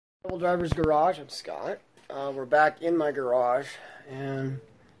Rebeldryver's garage. I'm Scott. We're back in my garage, and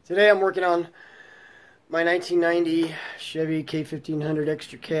today I'm working on my 1990 Chevy K1500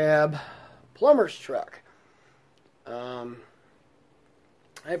 extra cab plumber's truck. I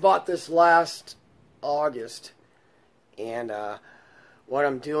bought this last August, and what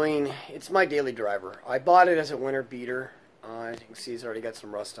I'm doing, it's my daily driver. I bought it as a winter beater. As you can see, it's already got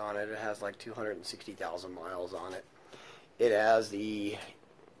some rust on it. It has like 260,000 miles on it. It has the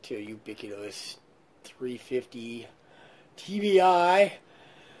ubiquitous 350 TBI,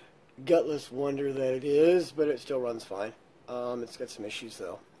 gutless wonder that it is, but it still runs fine. It's got some issues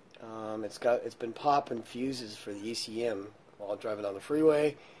though. It's been popping fuses for the ECM while driving on the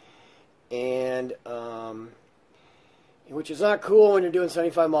freeway, and which is not cool when you're doing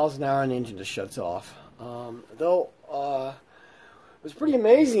 75 miles an hour and the engine just shuts off. It was pretty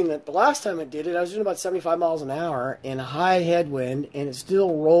amazing that the last time I did it, I was doing about 75 miles an hour in a high headwind, and it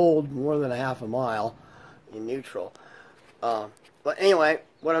still rolled more than a half a mile in neutral. But anyway,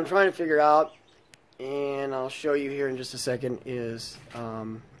 what I'm trying to figure out, and I'll show you here in just a second, is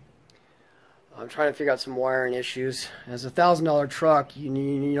I'm trying to figure out some wiring issues. As a $1,000 truck, you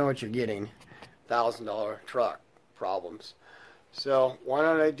know what you're getting. $1,000 truck problems. So why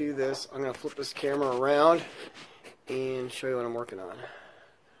don't I do this? I'm going to flip this camera around and show you what I'm working on.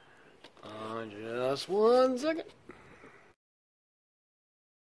 Just one second.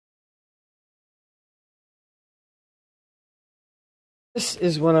 This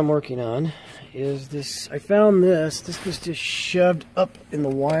is what I'm working on. I found this. This was just shoved up in the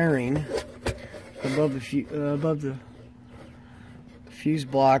wiring above the fuse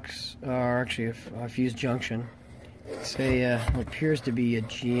blocks, or actually a fuse junction. It's what appears to be a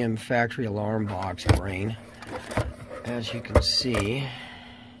GM factory alarm box brain. As you can see,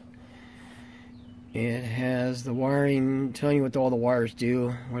 it has the wiring telling you what all the wires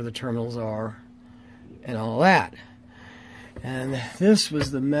do, where the terminals are, and all that. And this was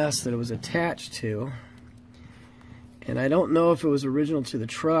the mess that it was attached to. And I don't know if it was original to the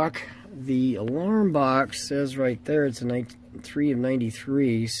truck. The alarm box says right there it's a 3 of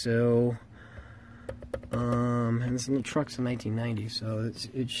 93, so and this little truck's a 1990, so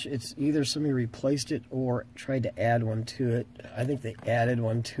it's either somebody replaced it or tried to add one to it. I think they added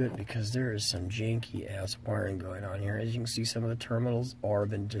one to it because there is some janky ass wiring going on here. As you can see, some of the terminals are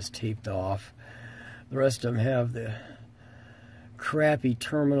been just taped off. The rest of them have the crappy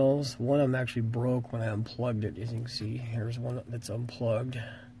terminals. One of them actually broke when I unplugged it. As you can see, here's one that's unplugged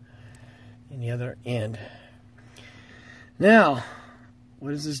in the other end. Now,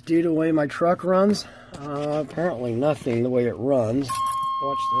 what does this do to the way my truck runs? Apparently nothing the way it runs.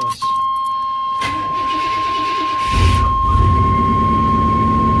 Watch this.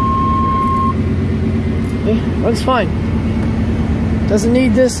 Yeah, runs fine. Doesn't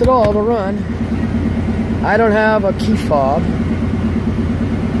need this at all to run. I don't have a key fob.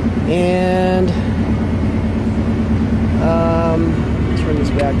 And turn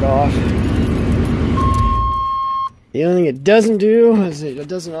this back off. The only thing it doesn't do is it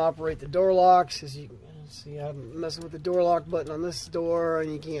doesn't operate the door locks. As you can see, I'm messing with the door lock button on this door,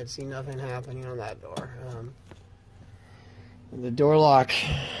 and you can't see nothing happening on that door. The door lock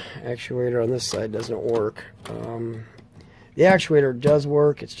actuator on this side doesn't work. The actuator does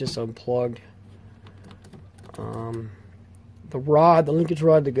work, it's just unplugged. The linkage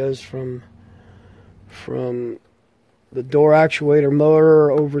rod that goes from the door actuator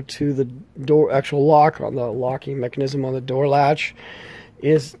motor over to the door actual lock on the locking mechanism on the door latch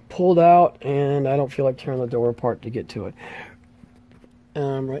is pulled out, and I don't feel like tearing the door apart to get to it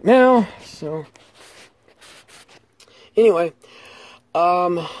right now. So anyway, what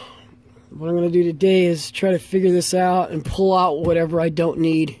I'm going to do today is try to figure this out and pull out whatever I don't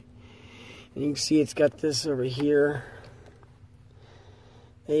need. And you can see it's got this over here.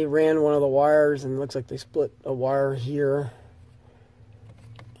 They ran one of the wires, and it looks like they split a wire here.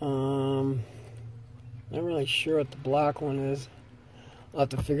 Not really sure what the black one is. I'll have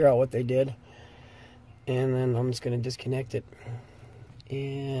to figure out what they did. And then I'm just going to disconnect it.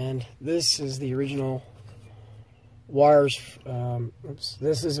 And this is the original wires.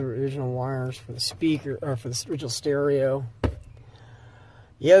 This is the original wires for the speaker, or for the original stereo.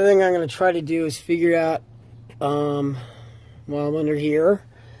 The other thing I'm going to try to do is figure out, while I'm under here,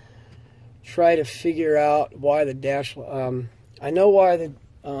 try to figure out why the dash. I know why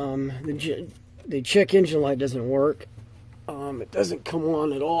the check engine light doesn't work. It doesn't come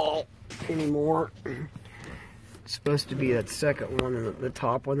on at all anymore. It's supposed to be that second one, and the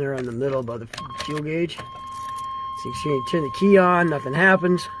top one there in the middle above the fuel gauge. So you see, you turn the key on, nothing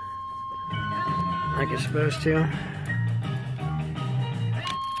happens like it's supposed to.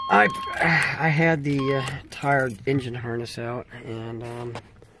 I had the tire engine harness out, and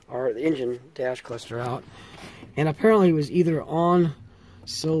or the engine dash cluster out, and apparently it was either on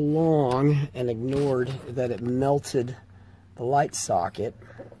so long and ignored that it melted the light socket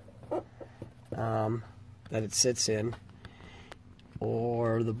that it sits in,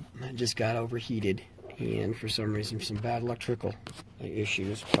 or it just got overheated, and for some reason some bad electrical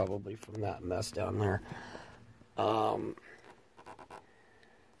issues probably from that mess down there.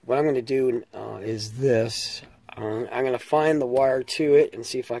 What I'm going to do is this. I'm going to find the wire to it and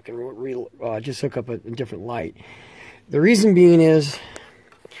see if I can just hook up a different light. The reason being is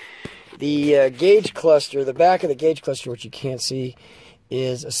the gauge cluster, the back of the gauge cluster, which you can't see,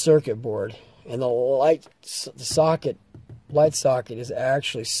 is a circuit board, and the light socket is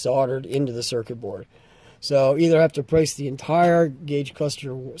actually soldered into the circuit board. So either I have to replace the entire gauge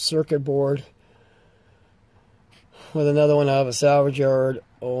cluster circuit board with another one out of a salvage yard,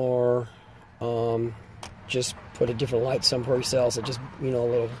 or just put a different light somewhere he sells it, just, you know, a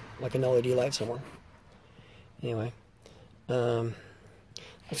little, like an LED light somewhere. Anyway,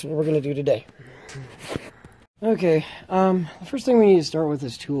 that's what we're going to do today. Okay, the first thing we need to start with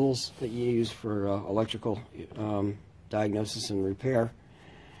is tools that you use for electrical diagnosis and repair.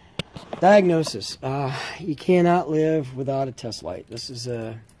 Diagnosis. You cannot live without a test light. This is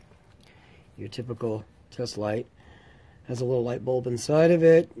your typical test light. Has a little light bulb inside of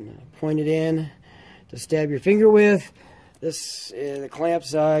it, pointed in to stab your finger with. This the clamp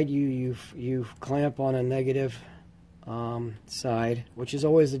side. You clamp on a negative side, which is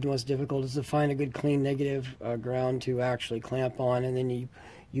always the most difficult, is to find a good clean negative ground to actually clamp on, and then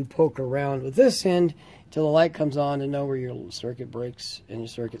you poke around with this end until the light comes on to know where your circuit breaks and your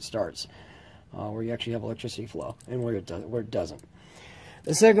circuit starts, where you actually have electricity flow, and where it doesn't.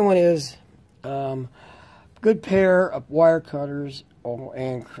 The second one is good pair of wire cutters,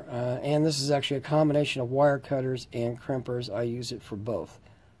 and this is actually a combination of wire cutters and crimpers. I use it for both.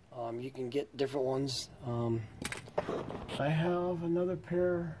 You can get different ones. I have another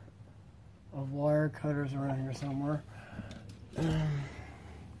pair of wire cutters around here somewhere.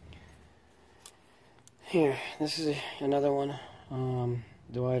 Here, this is another one,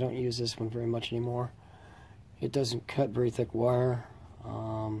 though I don't use this one very much anymore. It doesn't cut very thick wire.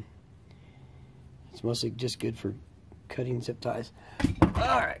 It's mostly just good for cutting zip ties.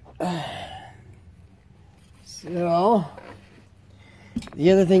 Alright. So,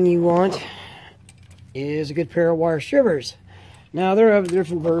 the other thing you want is a good pair of wire strippers. Now, there are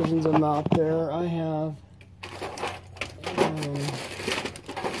different versions of them out there. I have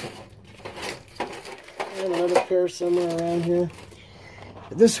another pair somewhere around here.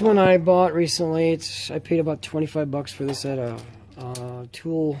 This one I bought recently. I paid about 25 bucks for this at a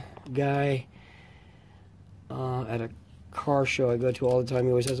tool guy at a car show I go to all the time. He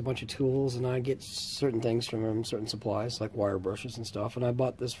always has a bunch of tools, and I get certain things from him, certain supplies like wire brushes and stuff, and I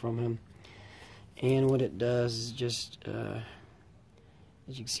bought this from him. And what it does is just, as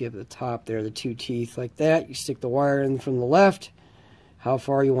you can see up at the top there, the two teeth like that. You stick the wire in from the left, how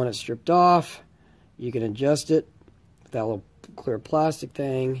far you want it stripped off. You can adjust it with that little clear plastic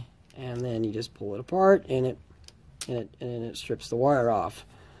thing, and then you just pull it apart, and it strips the wire off.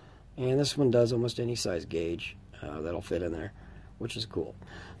 And this one does almost any size gauge that'll fit in there, which is cool.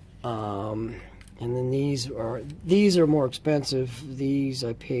 And then these are more expensive. These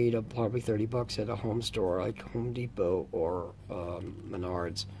I paid probably 30 bucks at a home store like Home Depot or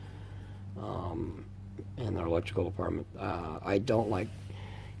Menards in their electrical department. I don't like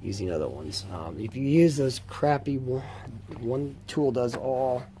using other ones. If you use those crappy one tool does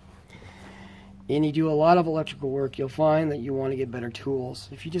all, and you do a lot of electrical work, you'll find that you want to get better tools.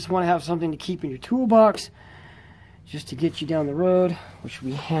 If you just want to have something to keep in your toolbox, just to get you down the road, which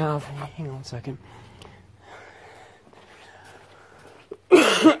we have. Hang on a second.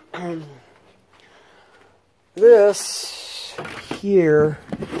 This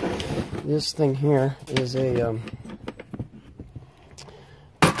thing here is a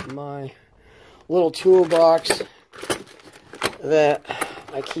my little toolbox that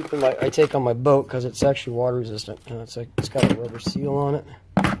I keep in I take on my boat because it's actually water resistant, and it's got a rubber seal on it.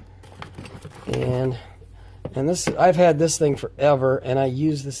 And this, I've had this thing forever, and I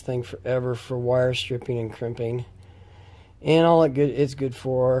use this thing forever for wire stripping and crimping. And all it's good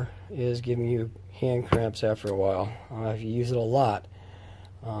for is giving you hand cramps after a while if you use it a lot.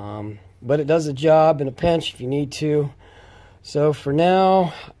 But it does the job in a pinch if you need to. So for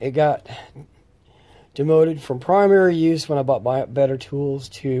now, it got demoted from primary use when I bought better tools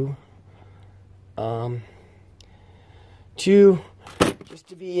to just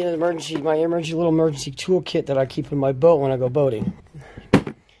to be an emergency, my little emergency tool kit that I keep in my boat when I go boating.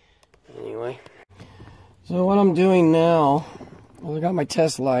 So what I'm doing now, I got my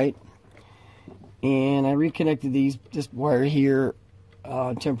test light, and I reconnected this wire here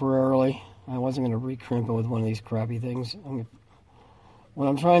temporarily. I wasn't going to recrimp it with one of these crappy things. What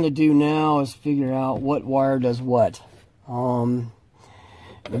I'm trying to do now is figure out what wire does what. The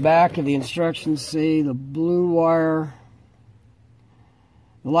back of the instructions say the blue wire,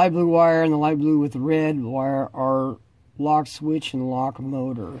 the light blue wire and the light blue with the red wire are lock switch and lock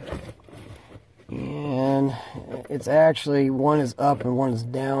motor. And it's actually, one is up and one is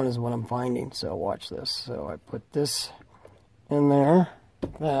down is what I'm finding. So watch this. So I put this in there,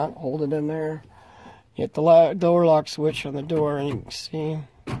 hold it in there, hit the door lock switch on the door, and you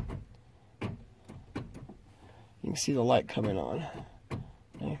can see the light coming on.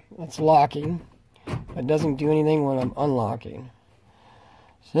 Okay, that's locking. It doesn't do anything when I'm unlocking.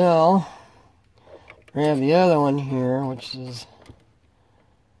 So grab the other one here, which is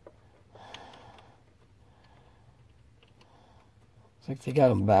it's like they got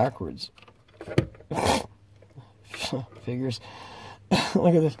them backwards. Figures.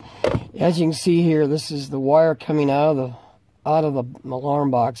 Look at this. As you can see here, this is the wire coming out of the alarm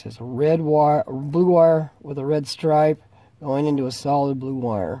box. It's a red wire, blue wire with a red stripe going into a solid blue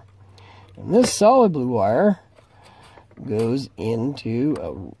wire. And this solid blue wire goes into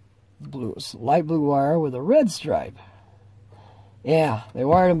a light blue wire with a red stripe. Yeah, they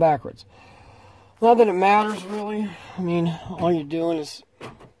wired them backwards. Not that it matters really. I mean, all you're doing is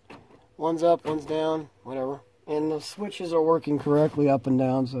one's up, one's down, whatever. And the switches are working correctly up and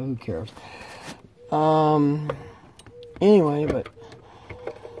down, so who cares? Anyway, but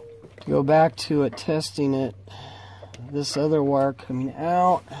to go back to it, testing it, this other wire coming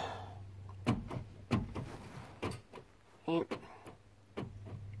out.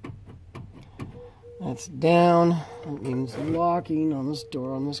 That's down. That means locking on this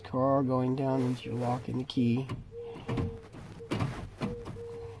door on this car. Going down means you're locking the key.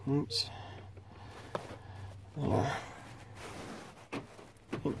 Oops. There.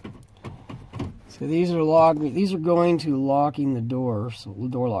 So these are going to locking the door, so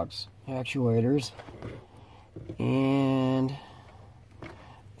door locks, actuators. And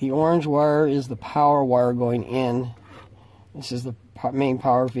the orange wire is the power wire going in. This is the main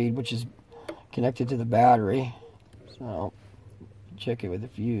power feed, which is connected to the battery. So check it with the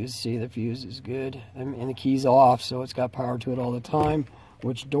fuse. See, the fuse is good, and the key's off, so it's got power to it all the time,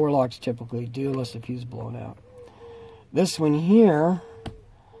 which door locks typically do unless the fuse is blown out. This one here,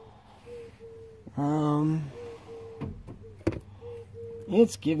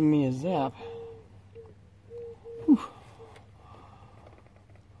 it's giving me a zap. Whew.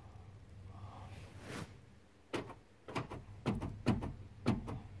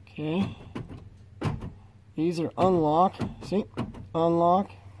 Okay. These are unlock. See?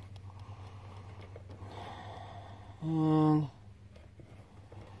 Unlock. And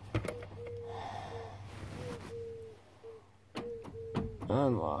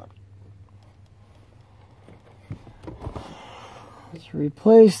unlock. Let's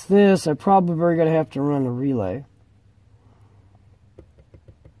replace this. I probably are going to have to run a relay.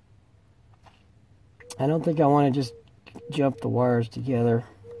 I don't think I want to just jump the wires together.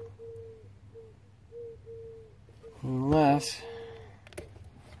 Unless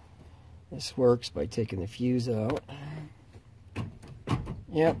this works by taking the fuse out.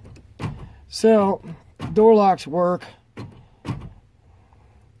 Yep. So, door locks work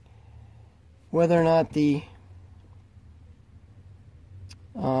whether or not the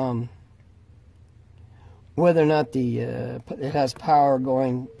it has power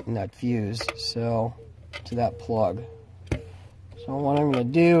going in that fuse, so to that plug. So what I'm going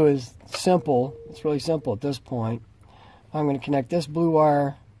to do is simple. It's really simple at this point. I'm going to connect this blue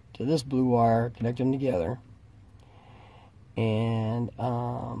wire to this blue wire, connect them together, and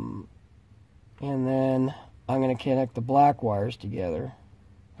then I'm going to connect the black wires together.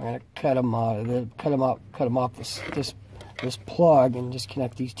 I'm going to cut them off this plug and just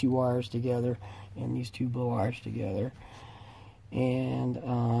connect these two wires together and these two blue wires together, and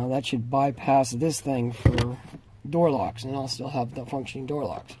that should bypass this thing for door locks, and I'll still have the functioning door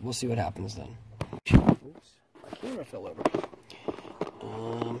locks. We'll see what happens then. Oops, my camera fell over.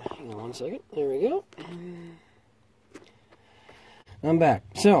 Hang on one second. There we go. I'm back.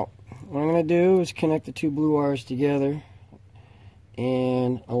 So what I'm going to do is connect the two blue wires together,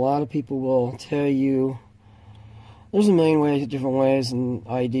 and a lot of people will tell you there's a million ways, different ways and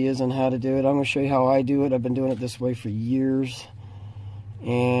ideas on how to do it. I'm going to show you how I do it. I've been doing it this way for years,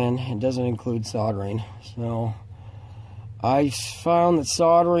 and it doesn't include soldering. So I found that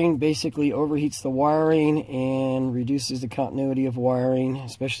soldering basically overheats the wiring and reduces the continuity of wiring,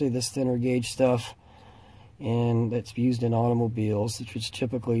 especially this thinner gauge stuff. and that's used in automobiles, which is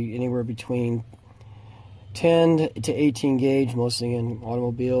typically anywhere between 10 to 18 gauge, mostly in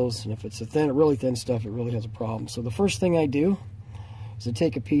automobiles. And if it's a really thin stuff, it really has a problem. So the first thing I do is I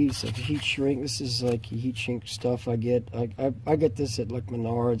take a piece of heat shrink. This is like heat shrink stuff I get. I get this at like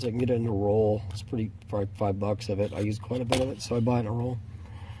Menards. I can get it in a roll. It's probably $5 of it. I use quite a bit of it, so I buy it in a roll.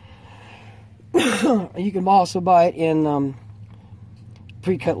 You can also buy it in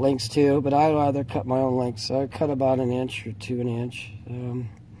pre-cut lengths too, but I rather cut my own lengths. So I cut about 1 inch or 2 inch. And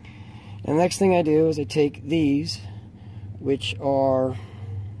the next thing I do is I take these, which are,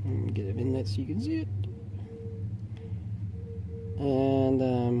 let me get it in there so you can see it. And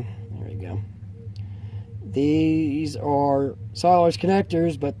there we go. These are solid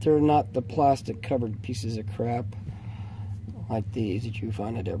connectors, but they're not the plastic covered pieces of crap like these that you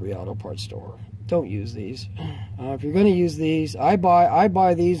find at every auto parts store. Don't use these. If you're going to use these, I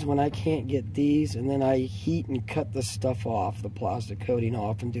buy these when I can't get these, and then I heat and cut the stuff off, the plastic coating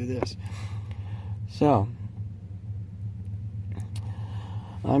off, and do this. So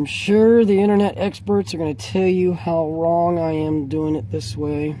I'm sure the internet experts are going to tell you how wrong I am doing it this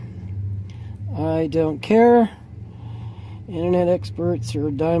way. I don't care. Internet experts are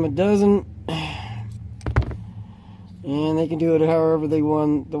a dime a dozen, and they can do it however they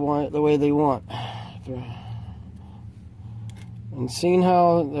want, the way they want. And seeing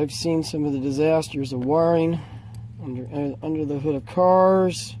how I've seen some of the disasters of wiring under the hood of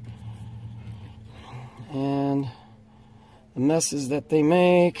cars, and the messes that they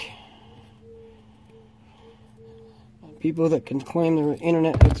make. People that can claim they're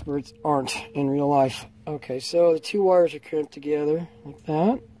internet experts aren't in real life. Okay, so the two wires are crimped together like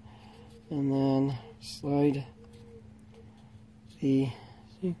that, and then slide the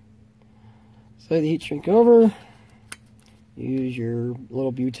heat shrink over. Use your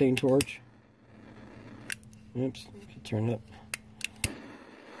little butane torch. Oops, turn it up.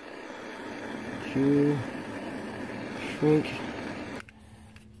 Shrink.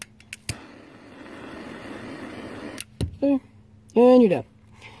 Okay, and you're done.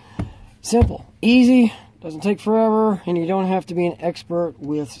 Simple, easy, doesn't take forever, and you don't have to be an expert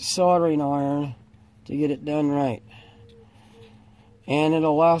with soldering iron to get it done right. And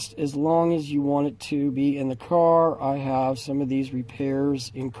it'll last as long as you want it to be in the car. I have some of these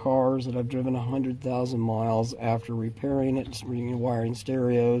repairs in cars that I've driven 100,000 miles after repairing it, rewiring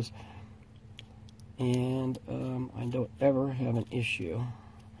stereos, and I don't ever have an issue.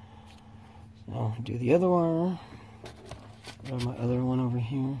 So I'll do the other wire. Grab my other one over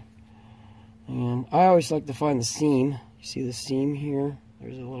here. And I always like to find the seam. You see the seam here?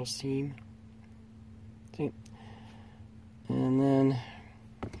 There's a little seam. See? And then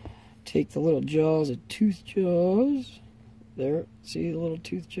take the little jaws, the tooth jaws. There, see the little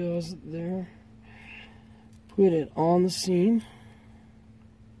tooth jaws there? Put it on the seam,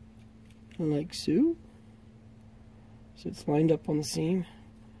 like so. So it's lined up on the seam.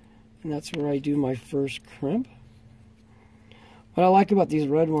 And that's where I do my first crimp. What I like about these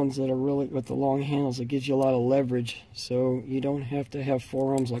red ones that are really with the long handles, it gives you a lot of leverage. So you don't have to have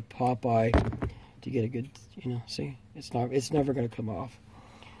forearms like Popeye to get a good, see? It's never going to come off.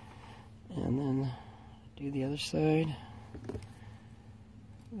 And then do the other side.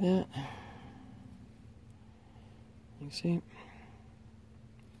 That. You see?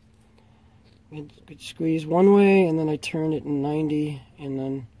 Good squeeze one way, and then I turn it in 90, and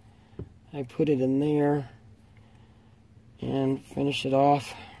then I put it in there and finish it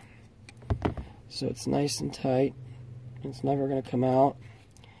off so it's nice and tight. It's never going to come out,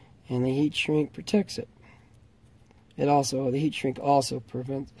 and the heat shrink protects it. The heat shrink also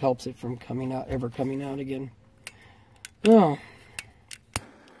helps it from ever coming out again. Oh,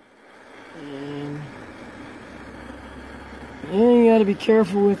 and you got to be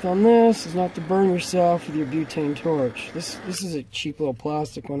careful with on this is not to burn yourself with your butane torch. This is a cheap little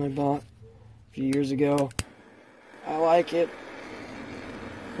plastic one I bought a few years ago. I like it.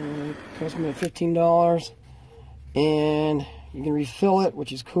 It cost me $15, and you can refill it,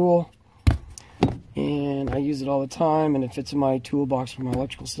 which is cool. And I use it all the time, and it fits in my toolbox for my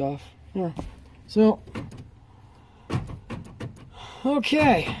electrical stuff. Yeah. So,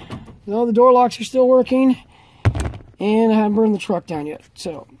 okay. Well, the door locks are still working, and I haven't burned the truck down yet.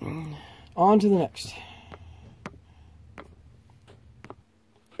 So, on to the next.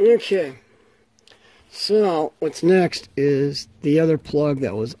 Okay. So, what's next is the other plug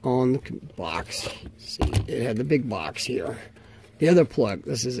that was on the box. See, it had the big box here. The other plug,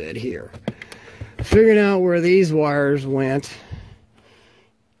 this is it here. Figuring out where these wires went,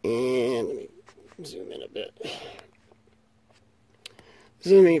 and let me zoom in a bit.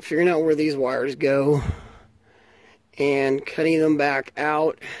 Figuring out where these wires go, and cutting them back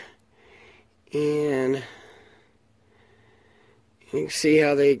out, and you can see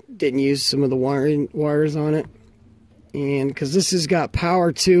how they didn't use some of the wires on it. And because this has got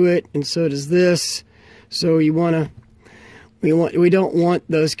power to it, and so does this, so we don't want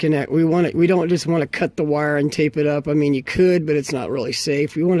those connect. We don't just want to cut the wire and tape it up. I mean, you could, but it's not really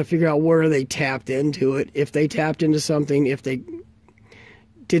safe. We want to figure out where they tapped into it. If they tapped into something, if they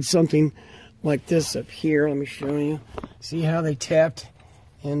did something like this up here, let me show you. See how they tapped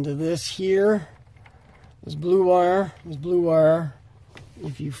into this here? This blue wire.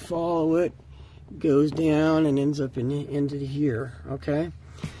 If you follow it, goes down and ends up into here. Okay.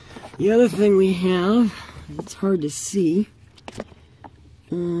 The other thing we have, it's hard to see.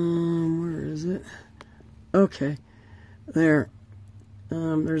 Where is it? Okay, there.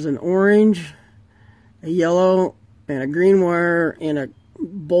 There's an orange, a yellow, and a green wire, and a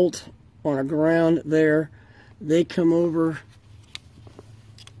bolt on a ground there. They come over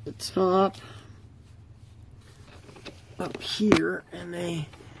the top up here, and they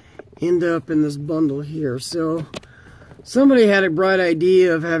end up in this bundle here. So somebody had a bright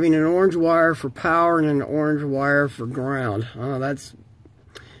idea of having an orange wire for power and an orange wire for ground.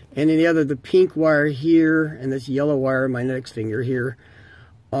 And then the pink wire here and this yellow wire, my next finger here,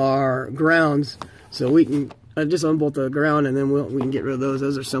 are grounds. So we can just unbolt the ground, and then we can get rid of those.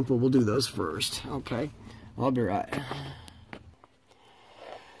 Those are simple. We'll do those first. Okay, I'll be right.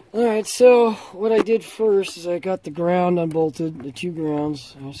 Alright, so what I did first is I got the ground unbolted, the two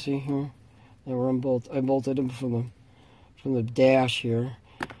grounds. You see here, they were unbolted. I bolted them from the dash here,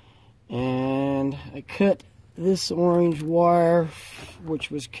 and I cut this orange wire, which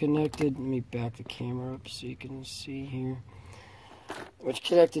was connected. Let me back the camera up so you can see here. Which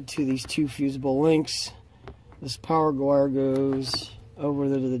connected to these two fusible links. This power wire goes over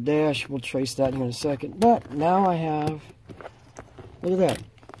to the dash. We'll trace that here in a second. But now I have, look at that,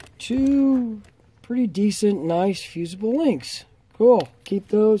 two pretty decent, nice fusible links. Cool. Keep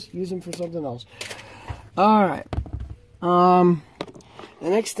those. Use them for something else. All right. The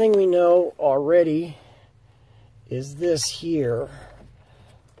next thing we know already is this here,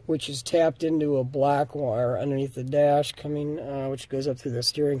 which is tapped into a black wire underneath the dash coming, which goes up through the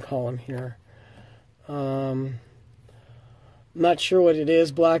steering column here. I'm not sure what it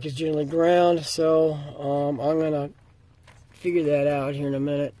is. Black is generally ground, so I'm going to figure that out here in a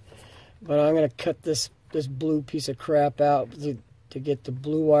minute. But I'm going to cut this blue piece of crap out to get the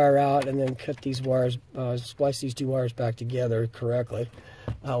blue wire out, and then cut these wires, splice these two wires back together correctly.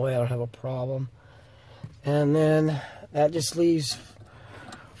 That way I don't have a problem. And then that just leaves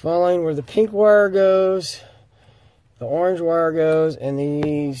following where the pink wire goes, the orange wire goes, and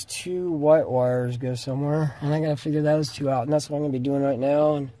these two white wires go somewhere. And I gotta figure those two out, and that's what I'm gonna be doing right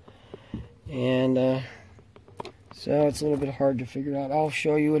now. And so it's a little bit hard to figure out. I'll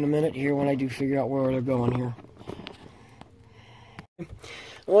show you in a minute here when I do figure out where they're going here.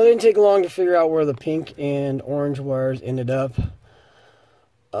 Well, it didn't take long to figure out where the pink and orange wires ended up.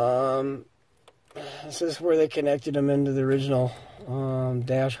 This is where they connected them into the original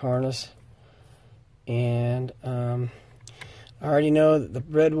dash harness. And I already know that the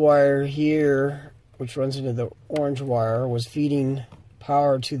red wire here, which runs into the orange wire, was feeding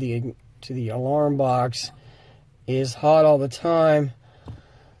power to the alarm box, is hot all the time.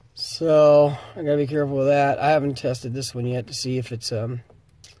 So I gotta be careful with that. I haven't tested this one yet to see if it's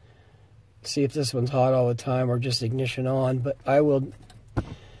see if this one's hot all the time or just ignition on, but I will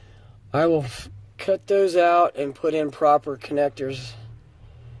cut those out and put in proper connectors,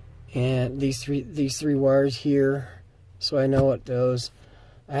 and these three wires here, so I know what those.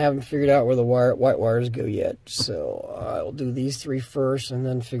 I haven't figured out where the white wires go yet, so I'll do these three first and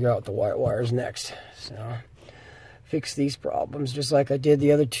then figure out the white wires next. So fix these problems just like I did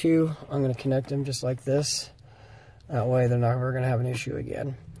the other two. I'm going to connect them just like this. That way they're never going to have an issue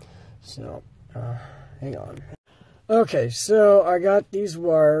again. So hang on. Okay, so I got these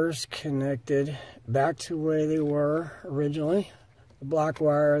wires connected back to the way they were originally. The black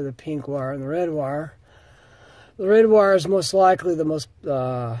wire, the pink wire, and the red wire. The red wire is most likely the most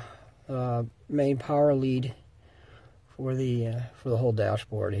main power lead for the whole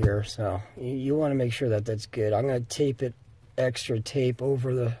dashboard here. So you want to make sure that that's good. I'm going to tape it, extra tape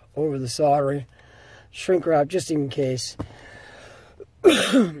over the soldering, shrink wrap just in case,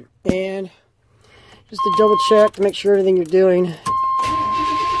 and just to double check to make sure everything you're doing.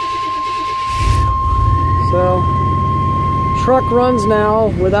 So truck runs now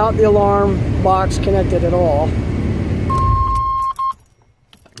without the alarm box connected at all.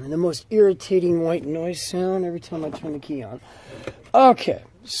 And the most irritating white noise sound every time I turn the key on. Okay,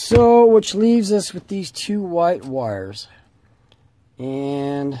 So, which leaves us with these two white wires.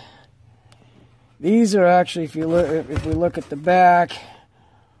 And these are actually, if we look at the back,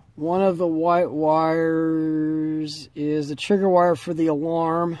 one of the white wires is the trigger wire for the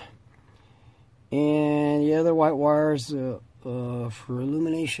alarm, and the other white wire is for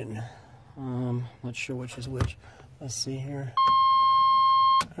illumination. Not sure which is which. Let's see here.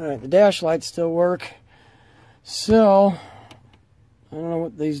 Alright, the dash lights still work. So, I don't know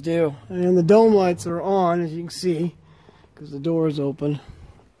what these do. And the dome lights are on, as you can see, because the door is open.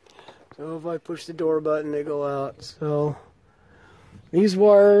 So if I push the door button, they go out. So, these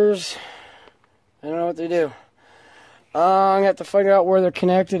wires, I don't know what they do. I'm going to have to figure out where they're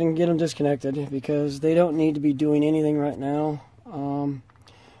connected and get them disconnected, because they don't need to be doing anything right now.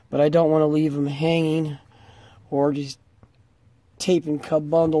 But I don't want to leave them hanging or just tape and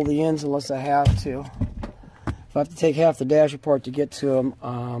bundle the ends unless I have to. If I have to take half the dash apart to get to them,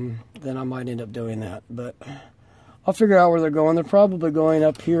 then I might end up doing that. But I'll figure out where they're going. They're probably going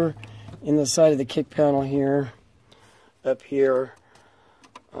up here in the side of the kick panel here, up here,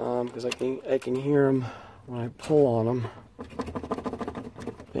 because I can hear them when I pull on them.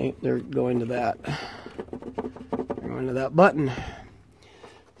 They're going to that. They're going to that button.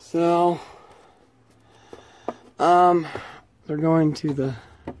 So, they're going to the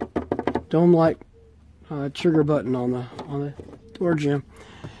dome light trigger button on the door jamb.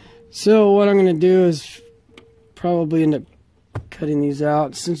 So what I'm going to do is probably end up cutting these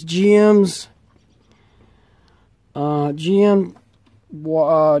out, since GM dome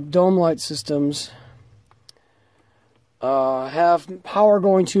light systems have power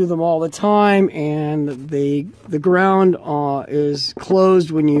going to them all the time, and the ground is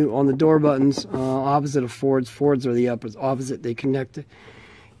closed when you on the door buttons, opposite of Fords. Fords are the opposite. They connect.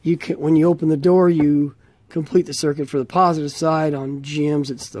 When you open the door, you complete the circuit for the positive side. On GMs,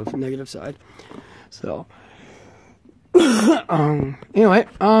 it's the negative side. So anyway,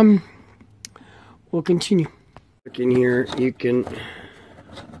 we'll continue. In here, you can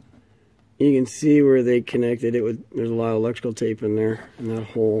see where they connected it with. There's a lot of electrical tape in there, in that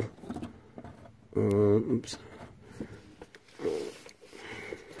hole. Oops.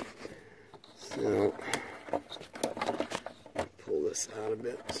 So, pull this out a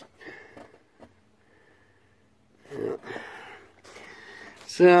bit. Yeah.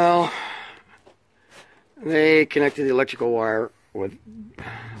 So, they connected the electrical wire with,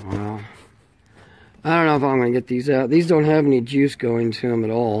 well, I don't know if I'm going to get these out. These don't have any juice going to them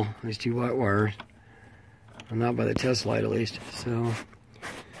at all, these two white wires. Well, not by the test light, at least. So,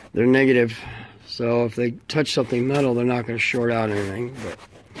 they're negative. So, if they touch something metal, they're not going to short out anything. But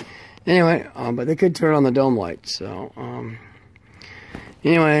anyway, but they could turn on the dome light. So,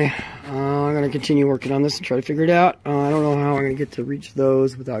 anyway, I'm going to continue working on this and try to figure it out. I don't know how I'm going to get to reach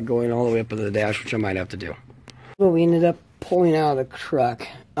those without going all the way up into the dash, which I might have to do. Well, we ended up pulling out of the truck.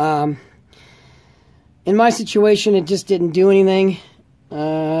 In my situation, it just didn't do anything.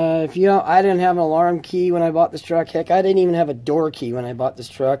 I didn't have an alarm key when I bought this truck. Heck, I didn't even have a door key when I bought this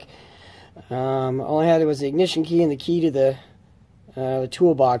truck. All I had was the ignition key and the key to the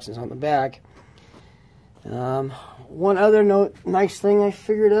toolboxes on the back. One other nice thing I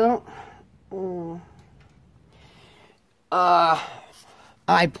figured out.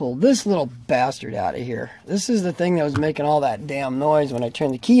 I pulled this little bastard out of here. This is the thing that was making all that damn noise when I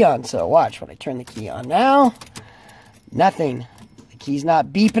turned the key on. So watch, when I turn the key on now, nothing. The key's not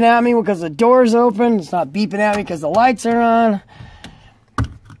beeping at me because the door's open. It's not beeping at me because the lights are on.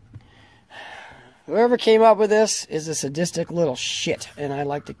 Whoever came up with this is a sadistic little shit, and I'd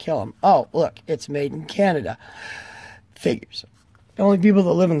like to kill him. Oh, look, it's made in Canada. Figures. The only people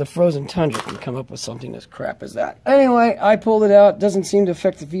that live in the frozen tundra can come up with something as crap as that. Anyway, I pulled it out. Doesn't seem to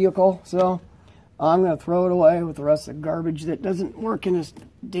affect the vehicle, so I'm going to throw it away with the rest of the garbage that doesn't work in this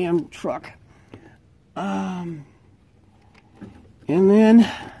damn truck. And then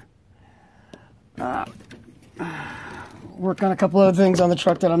work on a couple other things on the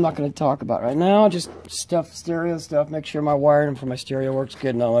truck that I'm not going to talk about right now. Just stuff, stereo stuff. Make sure my wiring for my stereo works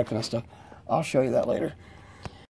good and all that kind of stuff. I'll show you that later.